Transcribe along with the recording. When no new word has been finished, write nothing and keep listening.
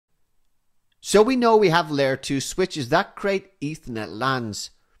So we know we have layer 2 switches that create Ethernet LANs.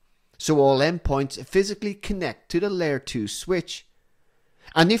 So all endpoints physically connect to the layer 2 switch.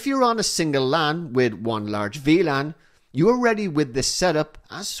 And if you're on a single LAN with one large VLAN, you are ready with this setup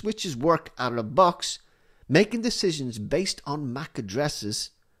as switches work out of the box, making decisions based on MAC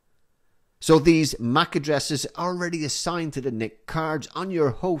addresses. So these MAC addresses are already assigned to the NIC cards on your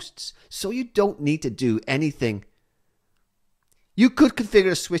hosts, so you don't need to do anything. You could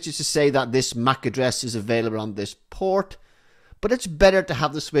configure switches to say that this MAC address is available on this port, but it's better to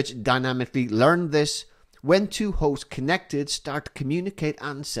have the switch dynamically learn this when two hosts connected start to communicate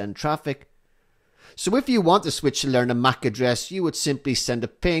and send traffic. So if you want the switch to learn a MAC address, you would simply send a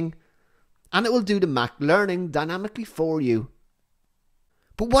ping and it will do the MAC learning dynamically for you.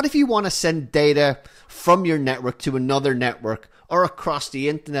 But what if you want to send data from your network to another network or across the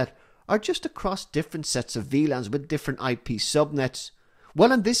internet or just across different sets of VLANs with different IP subnets?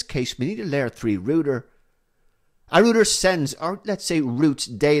 Well, in this case, we need a layer 3 router. A router sends, or let's say routes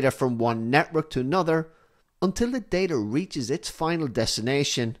data from one network to another until the data reaches its final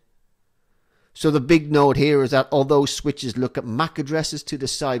destination. So the big note here is that although switches look at MAC addresses to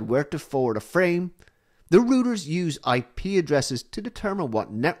decide where to forward a frame, the routers use IP addresses to determine what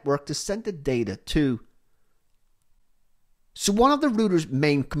network to send the data to. So one of the router's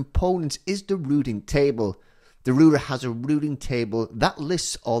main components is the routing table. The router has a routing table that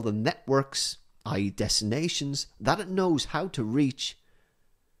lists all the networks, i.e. destinations, that it knows how to reach.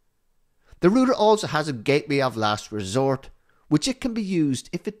 The router also has a gateway of last resort, which it can be used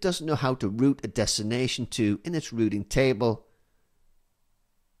if it doesn't know how to route a destination to in its routing table.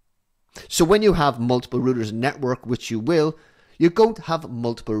 So when you have multiple routers in a network, which you will, you're going to have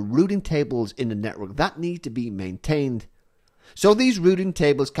multiple routing tables in the network that need to be maintained. So these routing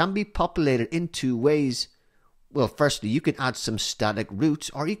tables can be populated in two ways. Well, firstly, you can add some static routes,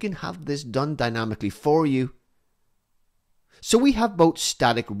 or you can have this done dynamically for you. So we have both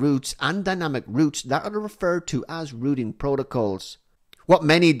static routes and dynamic routes that are referred to as routing protocols. What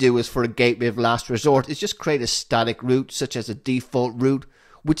many do is for a gateway of last resort is just create a static route such as a default route,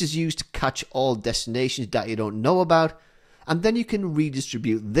 which is used to catch all destinations that you don't know about, and then you can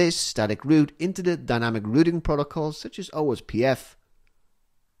redistribute this static route into the dynamic routing protocols such as OSPF.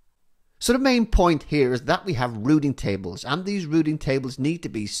 So the main point here is that we have routing tables, and these routing tables need to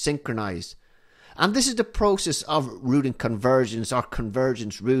be synchronized. And this is the process of routing convergence or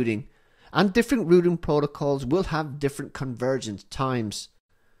convergence routing, and different routing protocols will have different convergence times.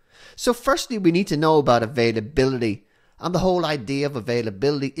 So firstly, we need to know about availability, and the whole idea of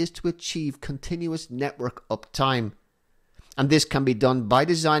availability is to achieve continuous network uptime. And this can be done by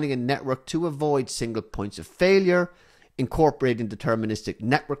designing a network to avoid single points of failure, incorporating deterministic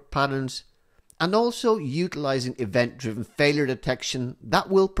network patterns, and also utilizing event-driven failure detection that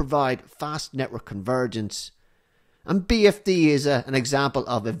will provide fast network convergence. And BFD is an example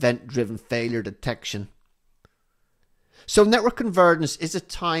of event-driven failure detection. So network convergence is a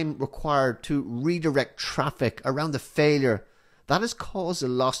time required to redirect traffic around the failure that has caused a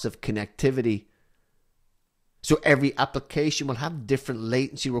loss of connectivity. So every application will have different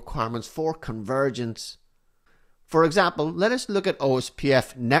latency requirements for convergence. For example, let us look at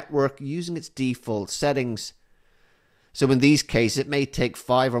OSPF network using its default settings. So in these cases, it may take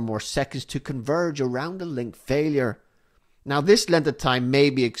 5 or more seconds to converge around a link failure. Now this length of time may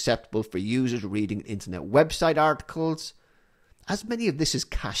be acceptable for users reading internet website articles, as many of this is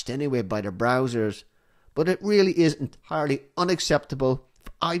cached anyway by their browsers, but it really is entirely unacceptable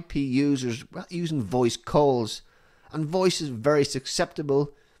for IP users using voice calls, and voice is very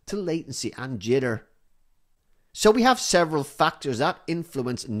susceptible to latency and jitter. So we have several factors that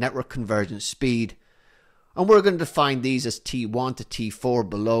influence network convergence speed, and we're going to define these as T1 to T4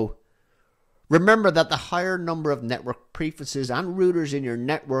 below. Remember that the higher number of network prefixes and routers in your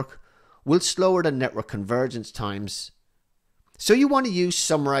network will slower the network convergence times. So you want to use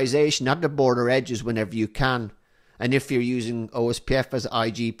summarization at the border edges whenever you can, and if you're using OSPF as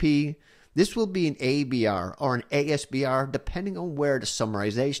IGP, this will be an ABR or an ASBR depending on where the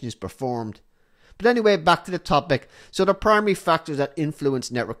summarization is performed. But anyway, back to the topic. So the primary factors that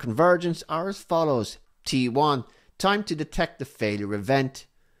influence network convergence are as follows. T1, time to detect the failure event.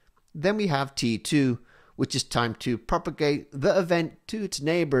 Then we have T2, which is time to propagate the event to its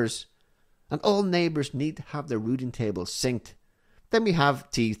neighbors. And all neighbors need to have their routing tables synced. Then we have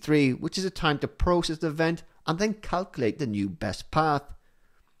T3, which is a time to process the event and then calculate the new best path.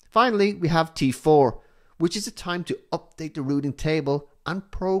 Finally, we have T4, which is a time to update the routing table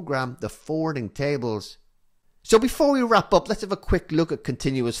and program the forwarding tables. So before we wrap up, let's have a quick look at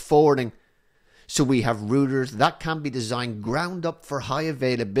continuous forwarding. So we have routers that can be designed ground up for high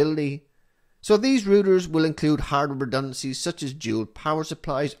availability. So these routers will include hardware redundancies such as dual power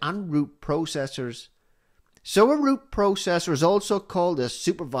supplies and root processors. So a root processor is also called a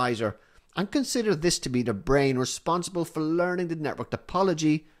supervisor, and consider this to be the brain responsible for learning the network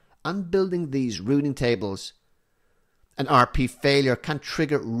topology and building these routing tables. An RP failure can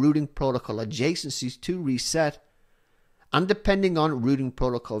trigger routing protocol adjacencies to reset, and depending on routing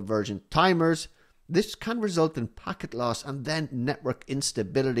protocol version timers, this can result in packet loss and then network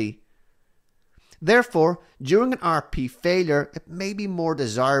instability. Therefore, during an RP failure, it may be more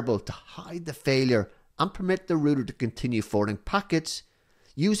desirable to hide the failure and permit the router to continue forwarding packets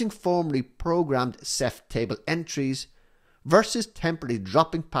using formally programmed Ceph table entries versus temporarily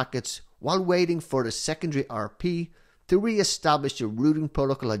dropping packets while waiting for the secondary RP to re-establish the routing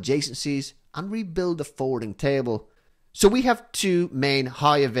protocol adjacencies and rebuild the forwarding table. So we have two main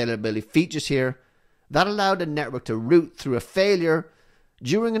high availability features here that allow the network to route through a failure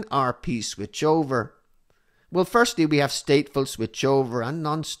during an RP switchover. Well, firstly, we have stateful switchover and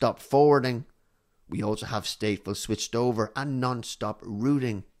non-stop forwarding. We also have stateful switched over and non-stop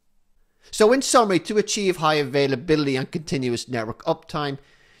routing. So in summary, to achieve high availability and continuous network uptime,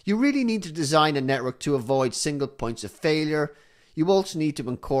 you really need to design a network to avoid single points of failure. You also need to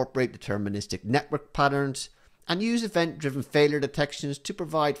incorporate deterministic network patterns and use event-driven failure detections to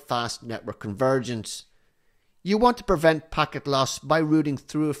provide fast network convergence. You want to prevent packet loss by routing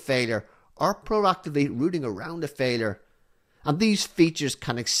through a failure or proactively routing around a failure. And these features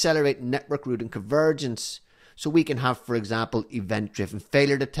can accelerate network routing convergence. So we can have, for example, event-driven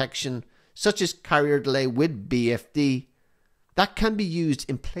failure detection, such as carrier delay with BFD, that can be used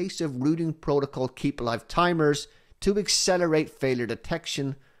in place of routing protocol keep alive timers to accelerate failure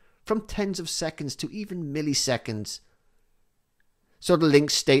detection from tens of seconds to even milliseconds. So the link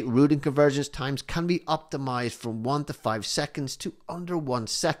state routing convergence times can be optimized from 1 to 5 seconds to under 1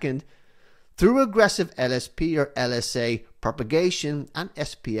 second through aggressive LSP or LSA propagation and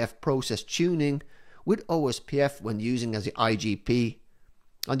SPF process tuning with OSPF when using as the IGP.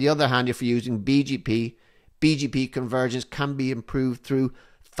 On the other hand, if you're using BGP convergence can be improved through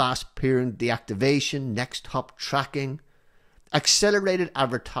fast peering deactivation, next hop tracking, accelerated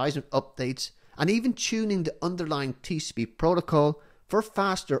advertisement updates, and even tuning the underlying TCP protocol for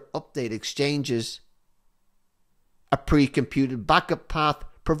faster update exchanges. A pre-computed backup path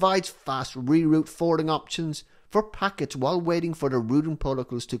provides fast reroute forwarding options for packets while waiting for the routing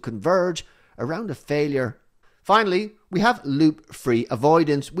protocols to converge around a failure. Finally, we have loop-free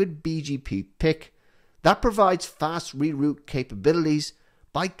avoidance with BGP pick that provides fast reroute capabilities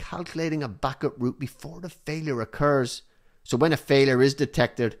by calculating a backup route before the failure occurs. So when a failure is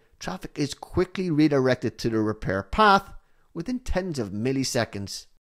detected, traffic is quickly redirected to the repair path within tens of milliseconds.